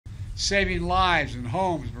saving lives and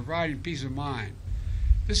homes, providing peace of mind.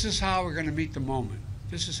 This is how we're going to meet the moment.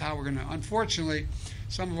 This is how we're going to, unfortunately,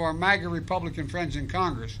 some of our Maga Republican friends in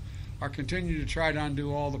Congress are continuing to try to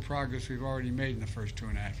undo all the progress we've already made in the first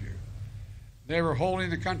 2.5 years. They were holding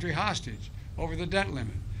the country hostage over the debt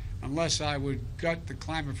limit unless I would gut the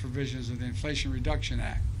climate provisions of the Inflation Reduction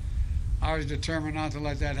Act. I was determined not to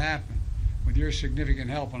let that happen. With your significant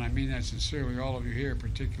help, and I mean that sincerely, all of you here,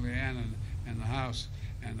 particularly Ann and the House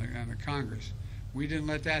and the Congress, we didn't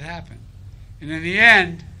let that happen. And in the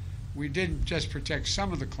end, we didn't just protect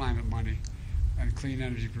some of the climate money and clean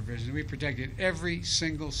energy provisions. We protected every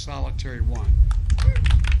single solitary one.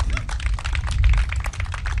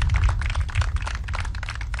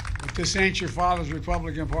 But this ain't your father's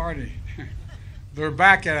Republican Party. They're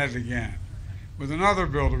back at it again with another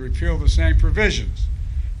bill to repeal the same provisions.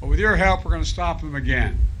 But with your help, we're going to stop them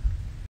again.